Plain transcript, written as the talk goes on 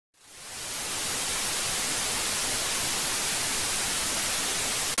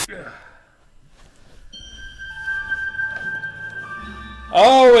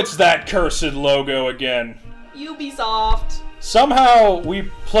Oh, it's that cursed logo again. Ubisoft. Somehow we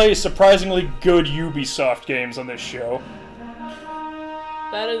play surprisingly good Ubisoft games on this show.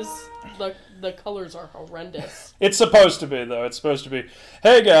 That is... The colors are horrendous. It's supposed to be, though. It's supposed to be.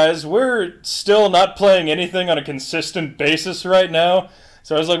 Hey, guys, we're still not playing anything on a consistent basis right now.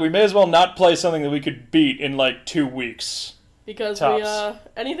 So I was like, we may as well not play something that we could beat in, like, 2 weeks. Because tops.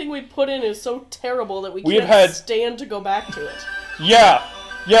 anything we put in is so terrible that we can't stand to go back to it. Yeah,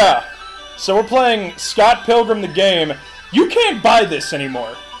 yeah. So we're playing Scott Pilgrim the game. You can't buy this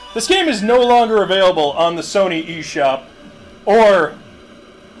anymore. This game is no longer available on the Sony eShop or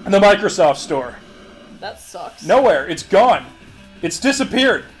the Microsoft Store. That sucks. Nowhere. It's gone. It's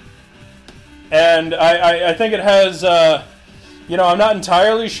disappeared. And I think it has, you know, I'm not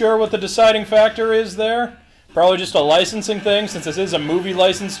entirely sure what the deciding factor is there. Probably just a licensing thing, since this is a movie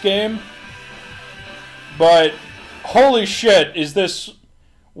licensed game. But holy shit, is this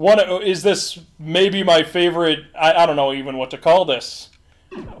maybe my favorite? I don't know even what to call this.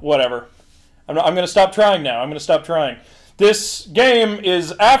 Whatever. I'm going to stop trying now. I'm going to stop trying. This game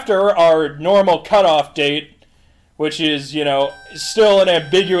is after our normal cutoff date, which is, you know, still an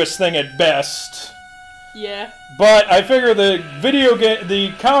ambiguous thing at best. Yeah. But I figure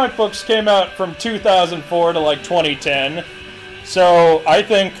the comic books came out from 2004 to like 2010, so I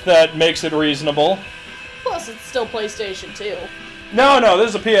think that makes it reasonable. Plus, it's still PlayStation 2. No,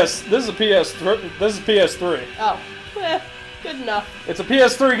 this is a PS3. Oh, good enough. It's a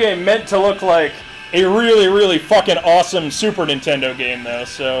PS3 game meant to look like a really, really fucking awesome Super Nintendo game, though,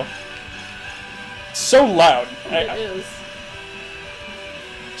 so... It's so loud. It is.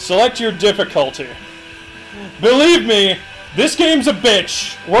 Select your difficulty. Believe me, this game's a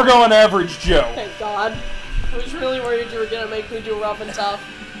bitch. We're going Average Joe. Thank God. I was really worried you were gonna make me do Rough and Tough.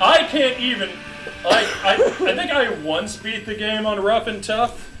 I can't even... I think I once beat the game on Rough and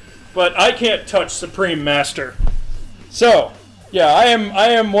Tough, but I can't touch Supreme Master. So... yeah, I am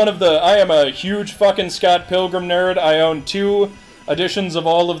a huge fucking Scott Pilgrim nerd. I own 2 editions of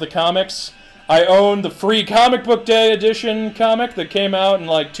all of the comics. I own the free Comic Book Day edition comic that came out in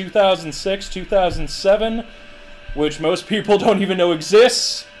like 2006, 2007, which most people don't even know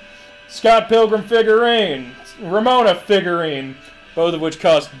exists. Scott Pilgrim figurine, Ramona figurine, both of which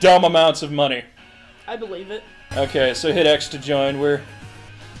cost dumb amounts of money. I believe it. Okay, so hit X to join. We're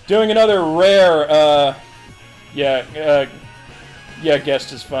doing another rare, yeah,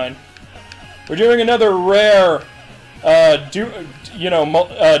 guest is fine. We're doing another rare,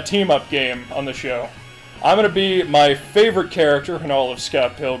 team-up game on the show. I'm gonna be my favorite character in all of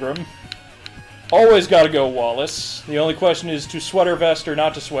Scott Pilgrim. Always gotta go Wallace. The only question is to sweater vest or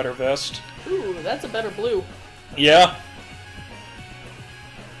not to sweater vest. Ooh, that's a better blue. Yeah.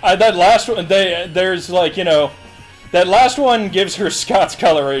 That last one, there's like, you know, that last one gives her Scott's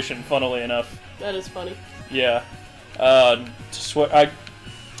coloration, funnily enough. That is funny. Yeah. Sweater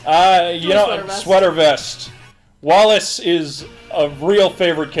vest. Sweater vest. Wallace is a real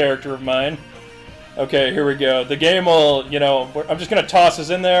favorite character of mine. Okay, here we go. The game will, you know, I'm just gonna toss us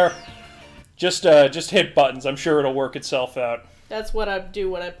in there. Just hit buttons. I'm sure it'll work itself out. That's what I do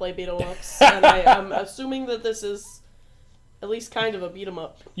when I play beat-em-ups, and I'm assuming that this is at least kind of a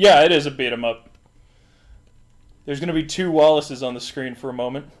beat-em-up. Yeah, it is a beat-em-up. There's gonna be 2 Wallaces on the screen for a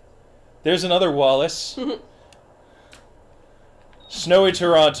moment. There's another Wallace. Snowy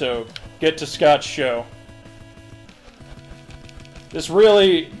Toronto. Get to Scott's show. This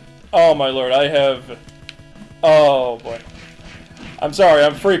really... oh my lord, I have... oh boy. I'm sorry,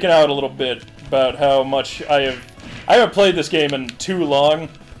 I'm freaking out a little bit about how much I haven't played this game in too long.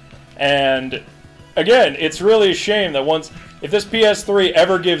 And again, it's really a shame that if this PS3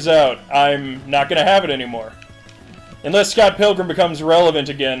 ever gives out, I'm not going to have it anymore. Unless Scott Pilgrim becomes relevant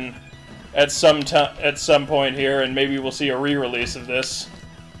again at some point here, and maybe we'll see a re-release of this.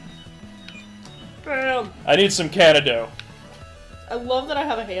 Damn. I need some Canado. I love that I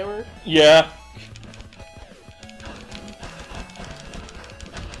have a hammer. Yeah.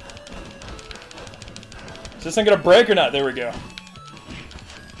 Is this thing gonna break or not? There we go.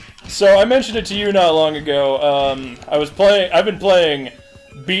 So I mentioned it to you not long ago. I've been playing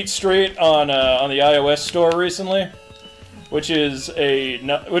Beat Street on the iOS store recently, which is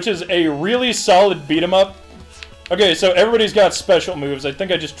a really solid beat 'em up. Okay, so everybody's got special moves. I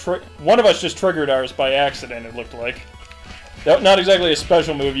think one of us just triggered ours by accident. It looked like not exactly a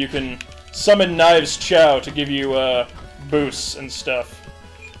special move. You can summon Knives Chow to give you boosts and stuff.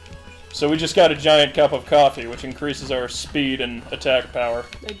 So we just got a giant cup of coffee, which increases our speed and attack power.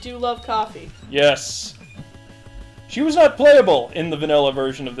 I do love coffee. Yes. She was not playable in the vanilla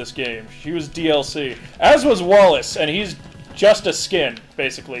version of this game. She was DLC. As was Wallace, and he's just a skin,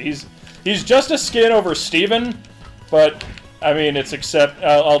 basically. He's just a skin over Steven, but I mean, it's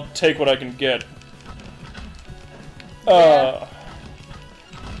I'll take what I can get. Yeah.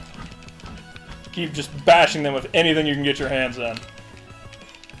 Keep just bashing them with anything you can get your hands on.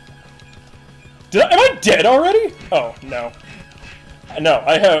 Am I dead already? Oh, no. No,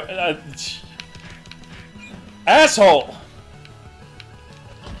 I have... asshole!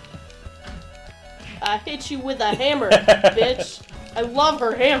 I hit you with a hammer, bitch. I love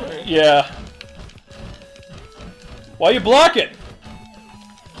her hammer. Yeah. Why you blocking?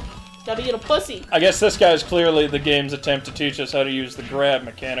 Gotta get a pussy. I guess this guy's clearly the game's attempt to teach us how to use the grab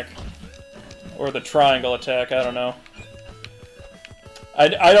mechanic. Or the triangle attack, I don't know.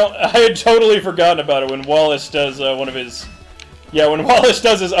 I had totally forgotten about it when Wallace does one of his... Yeah, when Wallace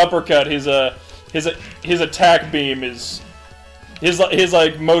does his uppercut, his attack beam is... His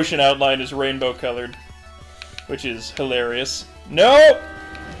like, motion outline is rainbow colored. Which is hilarious. No!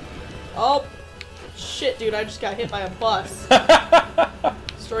 Oh. Shit, dude, I just got hit by a bus.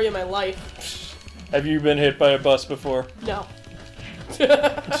 Story of my life. Have you been hit by a bus before? No.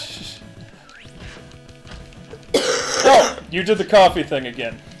 Oh, you did the coffee thing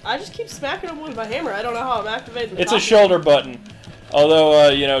again. I just keep smacking him with my hammer. I don't know how I'm activating the It's a coffee. shoulder button. Although,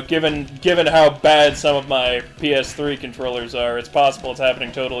 you know, given how bad some of my PS3 controllers are, it's possible it's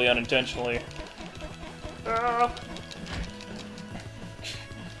happening totally unintentionally.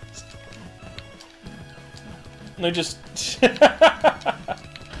 They just...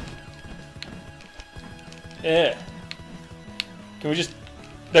 Yeah. Can we just...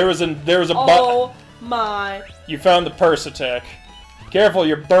 There was a Oh my... You found the purse attack. Careful,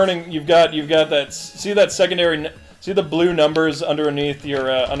 you're burning. You've got that. See that secondary. See the blue numbers underneath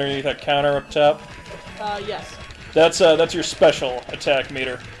your underneath that counter up top. Yes. That's your special attack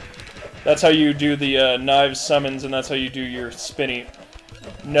meter. That's how you do the knives summons, and that's how you do your spinny.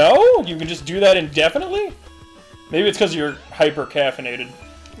 No, you can just do that indefinitely. Maybe it's because you're hyper caffeinated.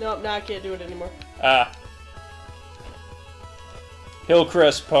 Nope, now I can't do it anymore. Ah.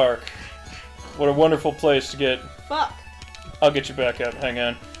 Hillcrest Park. What a wonderful place to get. Fuck. I'll get you back up. Hang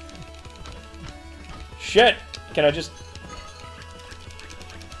on. Shit! Can I just...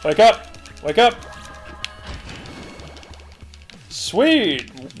 Wake up! Wake up!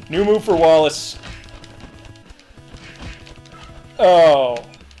 Sweet! New move for Wallace. Oh.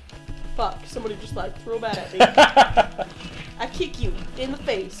 Fuck. Somebody just, like, threw a bat at me. I kick you in the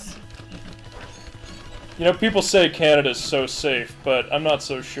face. You know, people say Canada's so safe, but I'm not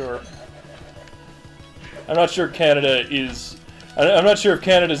so sure. I'm not sure Canada is... I'm not sure if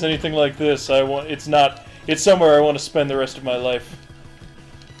Canada's anything like this. It's not... It's somewhere I want to spend the rest of my life.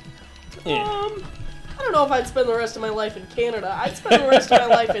 Yeah. I don't know if I'd spend the rest of my life in Canada. I'd spend the rest of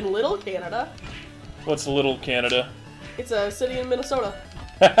my life in Little Canada. What's Little Canada? It's a city in Minnesota.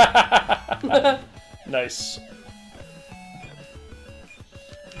 Nice.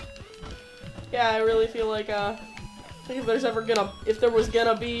 Yeah, I really feel like, I think if there was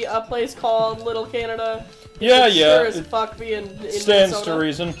gonna be a place called Little Canada, Yeah, it's yeah. sure as fuck be in Stands Minnesota. to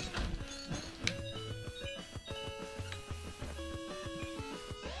reason.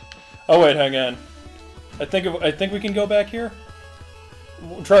 Oh wait, hang on. I think we can go back here.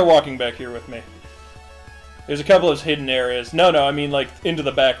 Try walking back here with me. There's a couple of hidden areas. No, I mean like into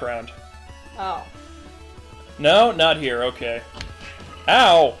the background. Oh. No, not here. Okay.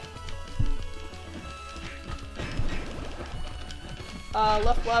 Ow!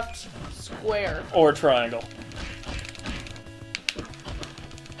 Left, square. Or triangle.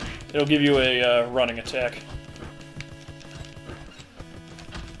 It'll give you a running attack.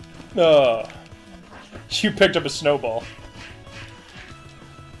 You picked up a snowball.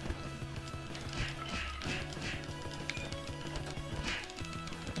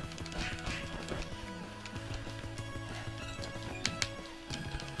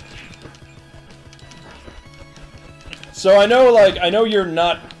 So I know you're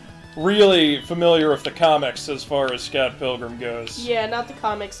not really familiar with the comics as far as Scott Pilgrim goes. Yeah, not the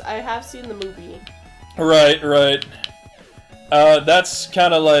comics. I have seen the movie. Right. That's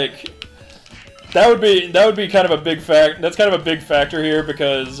kind of like that would be kind of a big fact. That's kind of a big factor here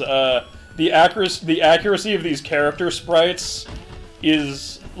because the accuracy of these character sprites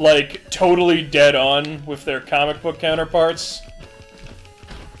is like totally dead on with their comic book counterparts.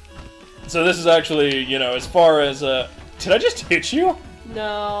 So this is actually, you know, as far as did I just hit you?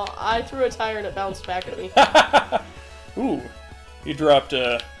 No, I threw a tire and it bounced back at me. Ooh, you dropped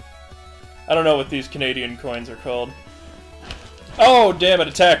I don't know what these Canadian coins are called. Oh, damn it,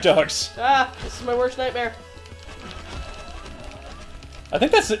 attack dogs. Ah, this is my worst nightmare. I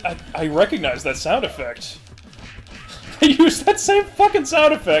think that's it. I recognize that sound effect. I used that same fucking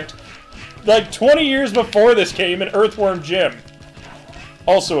sound effect like 20 years before this game in Earthworm Jim.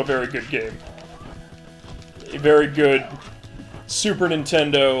 Also a very good game. A very good Super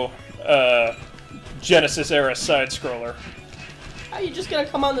Nintendo, Genesis-era side-scroller. How are you just gonna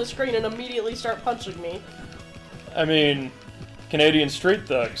come on the screen and immediately start punching me? I mean, Canadian street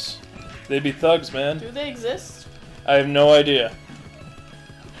thugs. They be thugs, man. Do they exist? I have no idea.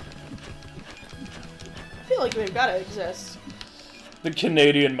 I feel like they've gotta exist. The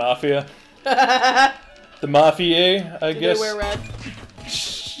Canadian Mafia. The Mafia, I guess. Do they wear red?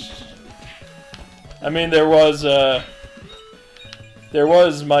 I mean, there was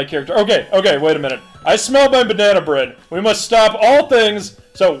my character. Okay, wait a minute. I smell my banana bread. We must stop all things.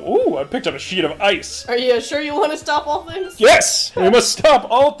 So, ooh, I picked up a sheet of ice. Are you sure you want to stop all things? Yes! We must stop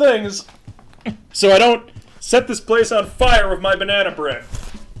all things so I don't set this place on fire with my banana bread.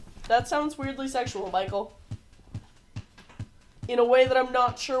 That sounds weirdly sexual, Michael. In a way that I'm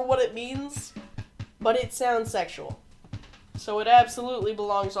not sure what it means, but it sounds sexual. So it absolutely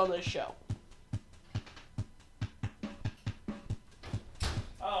belongs on this show.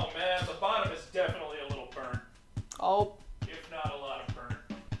 Oh man, the bottom is definitely a little burnt. Oh. If not a lot of burnt.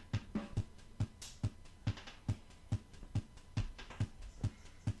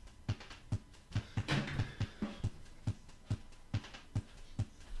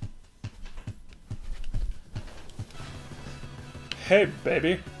 Hey,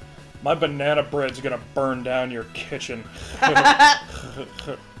 baby. My banana bread's gonna burn down your kitchen.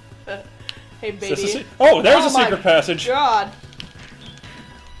 Hey, baby. Oh, there's a secret passage. God.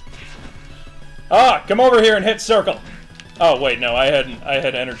 Ah, come over here and hit circle. Oh wait, no, I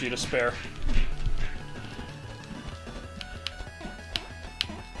had energy to spare.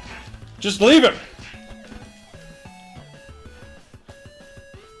 Just leave him.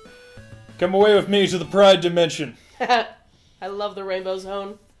 Come away with me to the Pride Dimension. I love the Rainbow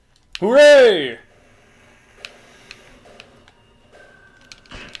Zone. Hooray!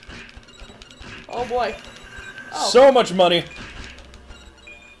 Oh boy. Oh. So much money.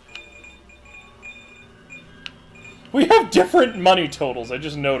 We have different money totals, I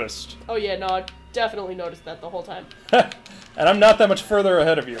just noticed. Oh yeah, no, I definitely noticed that the whole time. And I'm not that much further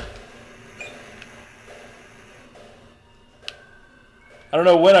ahead of you. I don't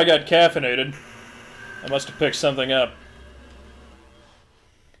know when I got caffeinated. I must have picked something up.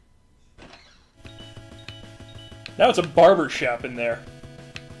 Now it's a barber shop in there.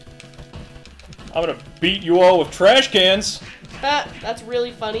 I'm gonna beat you all with trash cans. That's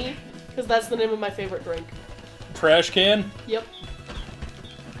really funny, because that's the name of my favorite drink. Trash can? Yep.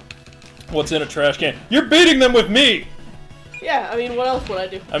 What's in a trash can? You're beating them with me! Yeah, I mean, what else would I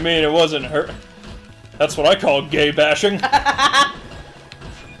do? I mean, it wasn't her. That's what I call gay bashing.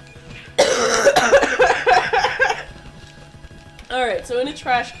 Alright, so in a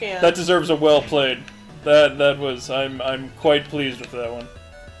trash can... That deserves a well played. That was... I'm quite pleased with that one.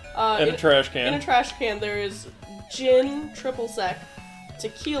 In a trash can. In a trash can, there is gin, triple sec,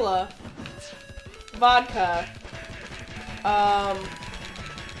 tequila, vodka,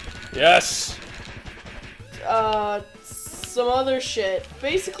 Yes! some other shit.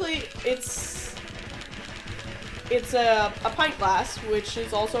 Basically, it's a pint glass, which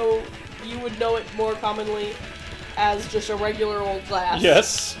is also, you would know it more commonly as just a regular old glass.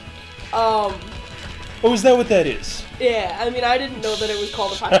 Yes. Oh, is that what that is? Yeah, I mean, I didn't know that it was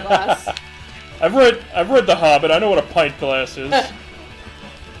called a pint glass. I've read The Hobbit. I know what a pint glass is.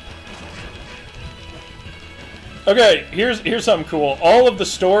 Okay, here's something cool. All of the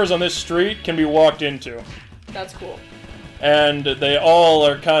stores on this street can be walked into. That's cool. And they all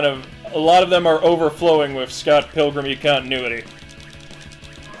are kind of... A lot of them are overflowing with Scott Pilgrim-y continuity.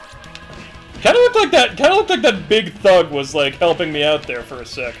 Kind of looked like that big thug was, like, helping me out there for a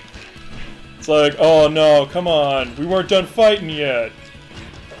sec. It's like, oh no, come on. We weren't done fighting yet.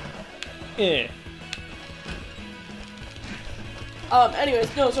 Eh.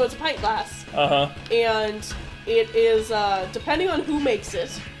 Anyways, no, so it's a pint glass. Uh-huh. And it is, depending on who makes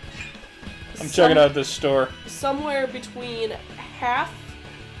it... I'm checking out this store. Somewhere between half...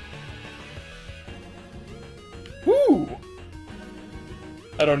 Woo!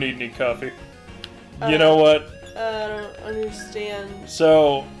 I don't need any coffee. You know what? I don't understand.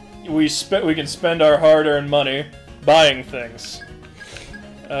 So, we can spend our hard-earned money buying things.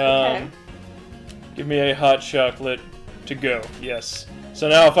 Okay. Give me a hot chocolate to go. Yes. So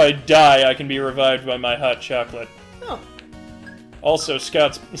now if I die, I can be revived by my hot chocolate. Oh. Also,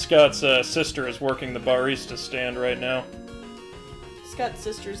 Scott's sister is working the barista stand right now. Scott's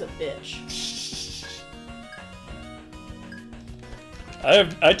sister's a bitch.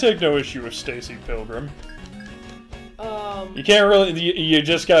 I take no issue with Stacy Pilgrim. You can't really. You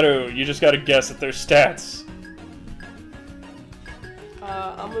just gotta guess at their stats.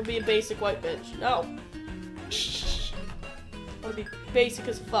 I'm gonna be a basic white bitch. No. I'm gonna be basic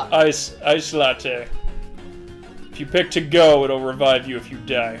as fuck. Ice latte. If you pick to go, it'll revive you if you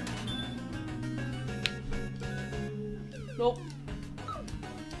die. Nope.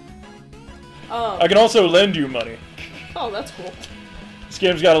 I can also lend you money. Oh, that's cool. This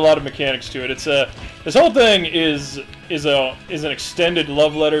game's got a lot of mechanics to it. It's this whole thing is an extended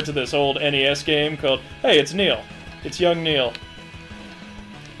love letter to this old NES game called Hey, it's Neil. It's young Neil.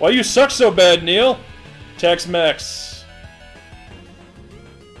 Why you suck so bad, Neil? Tex-Mex.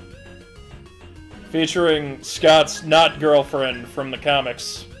 Featuring Scott's not girlfriend from the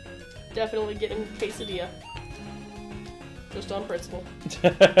comics. Definitely getting quesadilla. Just on principle.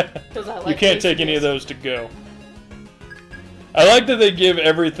 Because I like you can't take any of those to go. I like that they give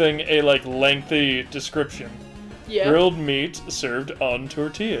everything a, like, lengthy description. Yeah. Grilled meat served on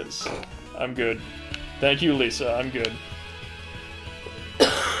tortillas. I'm good. Thank you, Lisa. I'm good.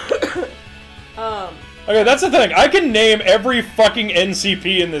 Okay, that's the thing. I can name every fucking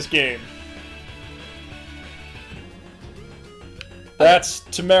NCP in this game. That's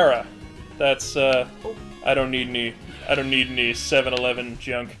Tamara. That's, I don't need any 7-Eleven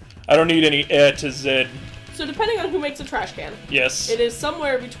junk. I don't need any A to Z. So depending on who makes a trash can, yes, it is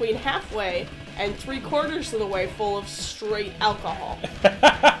somewhere between halfway and 3/4 of the way full of straight alcohol.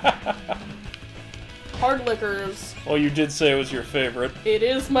 Hard liquors. Well, you did say it was your favorite. It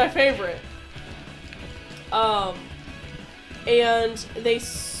is my favorite. And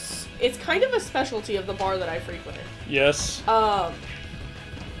it's kind of a specialty of the bar that I frequented. Yes. Oh,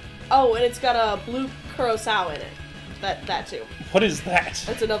 and it's got a blue curacao in it. That too. What is that?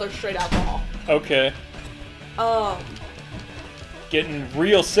 That's another straight alcohol. Okay. Getting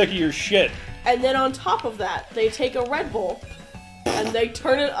real sick of your shit. And then on top of that, they take a Red Bull and they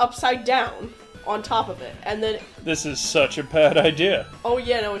turn it upside down on top of it. And then... This is such a bad idea. Oh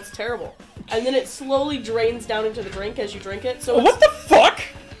yeah, no, it's terrible. And then it slowly drains down into the drink as you drink it. So what the fuck?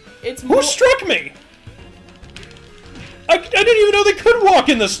 It's Who struck me? I didn't even know they could walk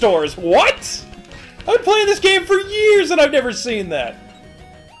in the stores. What? I've been playing this game for years and I've never seen that.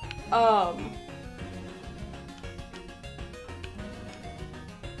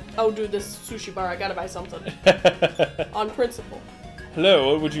 Oh, dude, this sushi bar, I gotta buy something. On principle.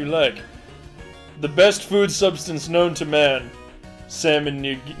 Hello, what would you like? The best food substance known to man. Salmon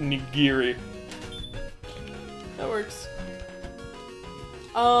nigiri. That works.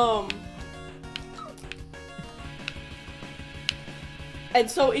 And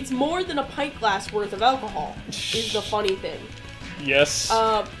so it's more than a pint glass worth of alcohol, is the funny thing. Yes.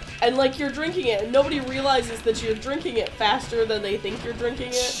 And like you're drinking it, and nobody realizes that you're drinking it faster than they think you're drinking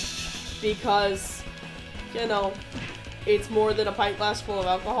it, because, you know, it's more than a pint glass full of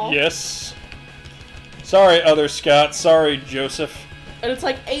alcohol. Yes. Sorry, other Scott. Sorry, Joseph. And it's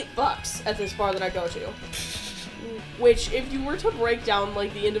like $8 at this bar that I go to. Which, if you were to break down,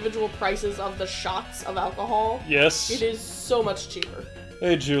 like, the individual prices of the shots of alcohol... Yes. It is so much cheaper.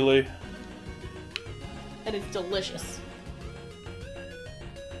 Hey, Julie. And it's delicious.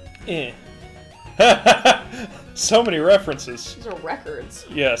 Eh. So many references. These are records.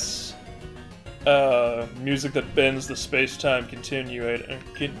 Yes. Music that bends the space-time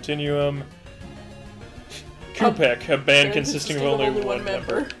continuum. Kupek, a band consisting of only one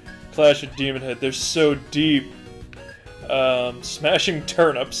member. Clash of Demon Head, they're so deep. Smashing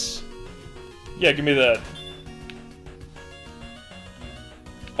Turnips. Yeah, give me that.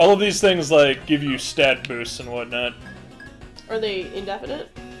 All of these things, like, give you stat boosts and whatnot. Are they indefinite?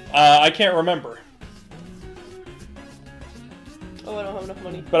 I can't remember. Oh, I don't have enough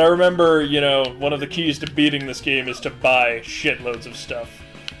money. But I remember, you know, one of the keys to beating this game is to buy shitloads of stuff.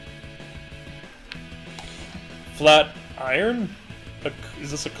 Flat Iron? Is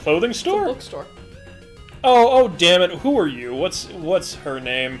this a clothing store? It's a bookstore. Oh, damn it. Who are you? What's her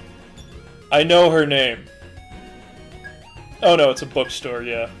name? I know her name. Oh, no, it's a bookstore,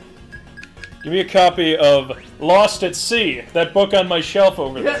 yeah. Give me a copy of Lost at Sea, that book on my shelf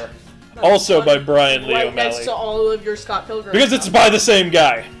over there. Also funny. by Brian Lee right O'Malley. Next to all of your Scott Pilgrim Because it's by the same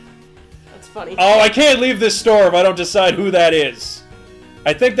guy. That's funny. Oh, I can't leave this store if I don't decide who that is.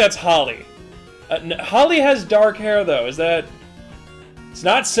 I think that's Holly. Holly has dark hair, though. Is that... It's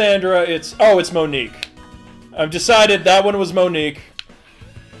not Sandra, it's... Oh, it's Monique. I've decided that one was Monique.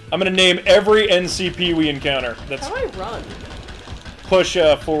 I'm gonna name every NCP we encounter. That's... How do I run? Push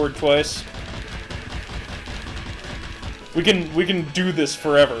forward twice. We can do this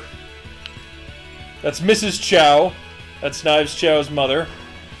forever. That's Mrs. Chow. That's Knives Chow's mother.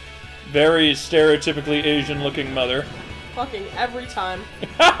 Very stereotypically Asian-looking mother. Fucking every time.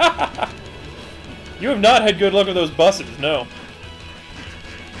 You have not had good luck with those buses, no.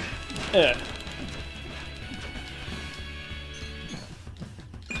 Eh.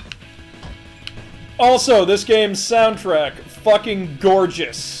 Also, this game's soundtrack, fucking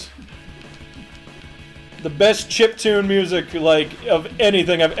gorgeous. The best chiptune music, like, of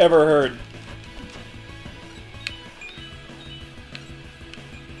anything I've ever heard.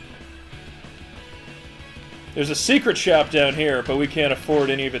 There's a secret shop down here, but we can't afford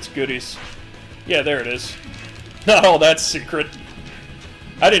any of its goodies. Yeah, there it is. Not all that secret.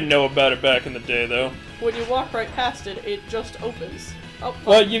 I didn't know about it back in the day, though. When you walk right past it, it just opens. Oh, fuck.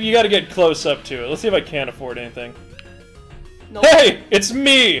 Well, you gotta get close up to it. Let's see if I can't afford anything. Nope. Hey! It's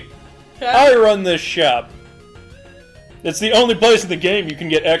me! I run this shop. It's the only place in the game you can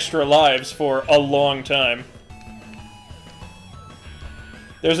get extra lives for a long time.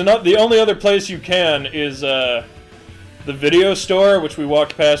 There's the only other place you can is the video store, which we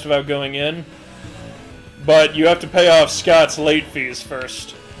walked past without going in. But you have to pay off Scott's late fees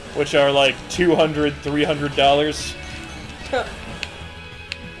first, which are like $200, $300.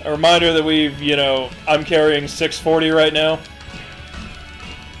 A reminder that I'm carrying $640 right now.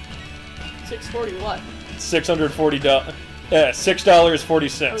 $640 what? $640. Yeah,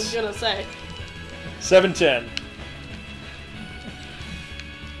 $6.40. I was gonna say. $7.10.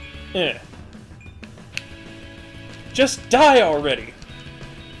 Eh. Just die already.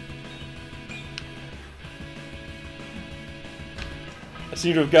 I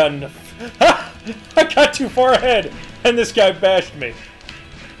seem to have gotten... I got too far ahead, and this guy bashed me.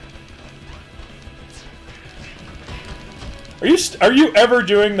 Are you ever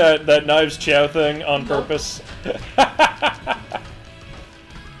doing that Knives Chow thing on purpose? I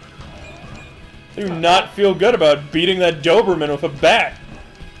do not feel good about beating that Doberman with a bat.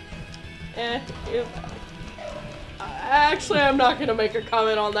 Actually, I'm not gonna make a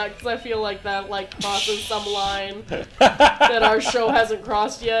comment on that because I feel like that crosses some line that our show hasn't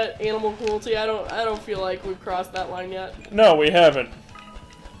crossed yet. Animal cruelty. I don't feel like we've crossed that line yet. No, we haven't.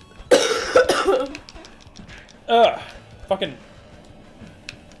 Fucking.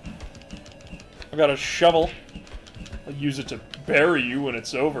 I've got a shovel. I'll use it to bury you when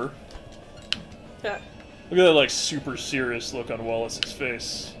it's over. Yeah. Look at that super serious look on Wallace's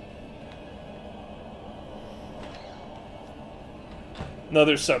face.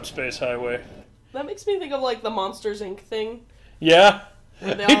 Another subspace highway. That makes me think of the Monsters Inc. thing. Yeah,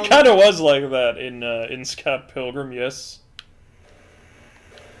 it kind of was like that in Scott Pilgrim. Yes.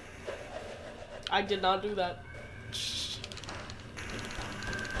 I did not do that.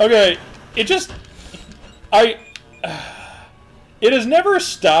 Okay, it has never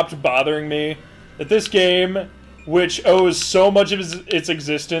stopped bothering me that this game, which owes so much of its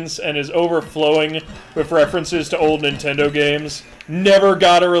existence and is overflowing with references to old Nintendo games, never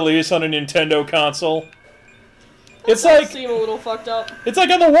got a release on a Nintendo console. It does seem a little fucked up. It's on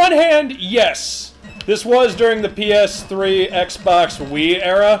the one hand, yes, this was during the PS3, Xbox, Wii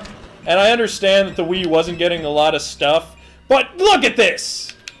era, and I understand that the Wii wasn't getting a lot of stuff, but look at this!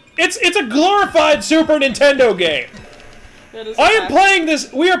 It's a glorified Super Nintendo game! I am playing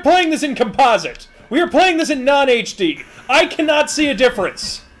this, we are playing this in composite. We are playing this in non-HD. I cannot see a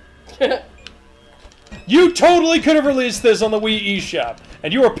difference. You totally could have released this on the Wii eShop,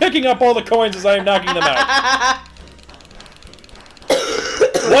 and you are picking up all the coins as I am knocking them out.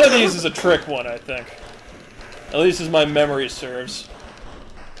 One of these is a trick one, I think. At least as my memory serves.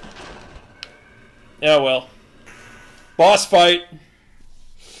 Yeah, well. Boss fight.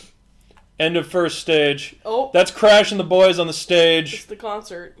 End of first stage. Oh. That's Crash and the boys on the stage. It's the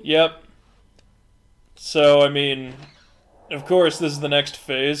concert. Yep. So, I mean, of course, this is the next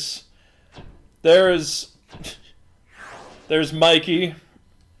phase. There's Mikey.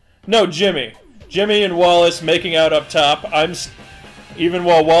 No, Jimmy. Jimmy and Wallace making out up top. Even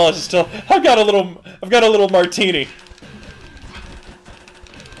while Wallace is still... I've got a little martini.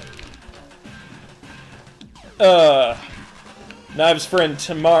 Knives' friend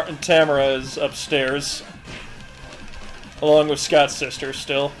Tamara is upstairs. Along with Scott's sister,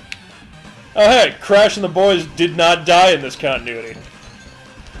 still. Oh hey, Crash and the boys did not die in this continuity.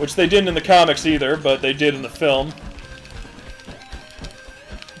 Which they didn't in the comics either, but they did in the film.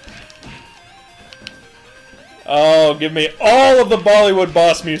 Oh, give me all of the Bollywood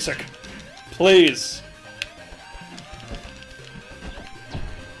boss music. Please.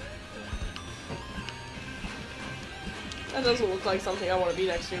 That doesn't look like something I want to be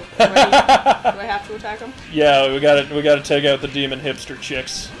next to. Do I have to attack him? Yeah, we gotta take out the demon hipster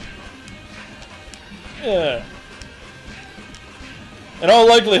chicks. Yeah. In all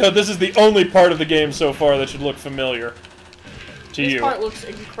likelihood, this is the only part of the game so far that should look familiar. To this you. part looks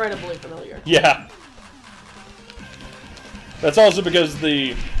incredibly familiar. Yeah. That's also because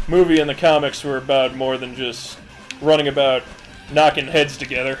the movie and the comics were about more than just running about knocking heads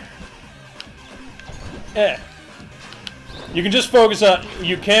together. You can just focus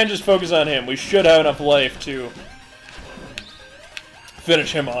on him. We should have enough life to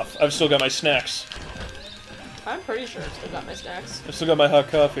finish him off. I've still got my snacks. I'm pretty sure I've still got my snacks. I've still got my hot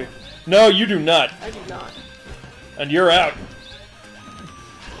coffee. No, you do not. I do not. And you're out.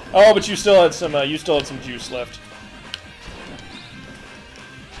 Oh, but you still had some juice left.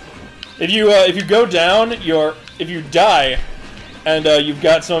 If you go down, if you die, and you've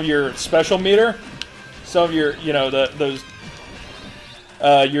got some of your special meter, some of your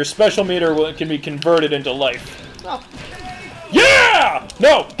your special meter can be converted into life. Oh. Yeah!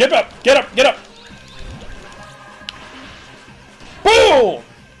 No! Get up! Get up! Get up! Boom!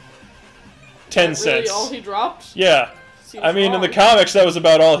 10 cents. Really all he dropped? Yeah. Seems I mean, wrong. in the comics, that was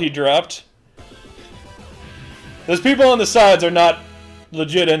about all he dropped. Those people on the sides are not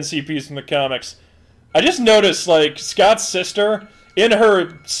legit NCPs from the comics. I just noticed, like, Scott's sister, in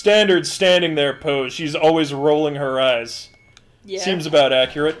her standard standing there pose, she's always rolling her eyes. Yeah. Seems about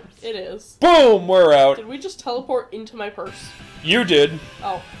accurate. It is. Boom! We're out. Did we just teleport into my purse? You did.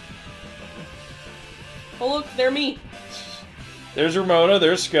 Oh. Oh look, they're me. There's Ramona,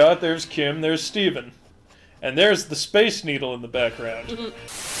 there's Scott, there's Kim, there's Steven. And there's the Space Needle in the background.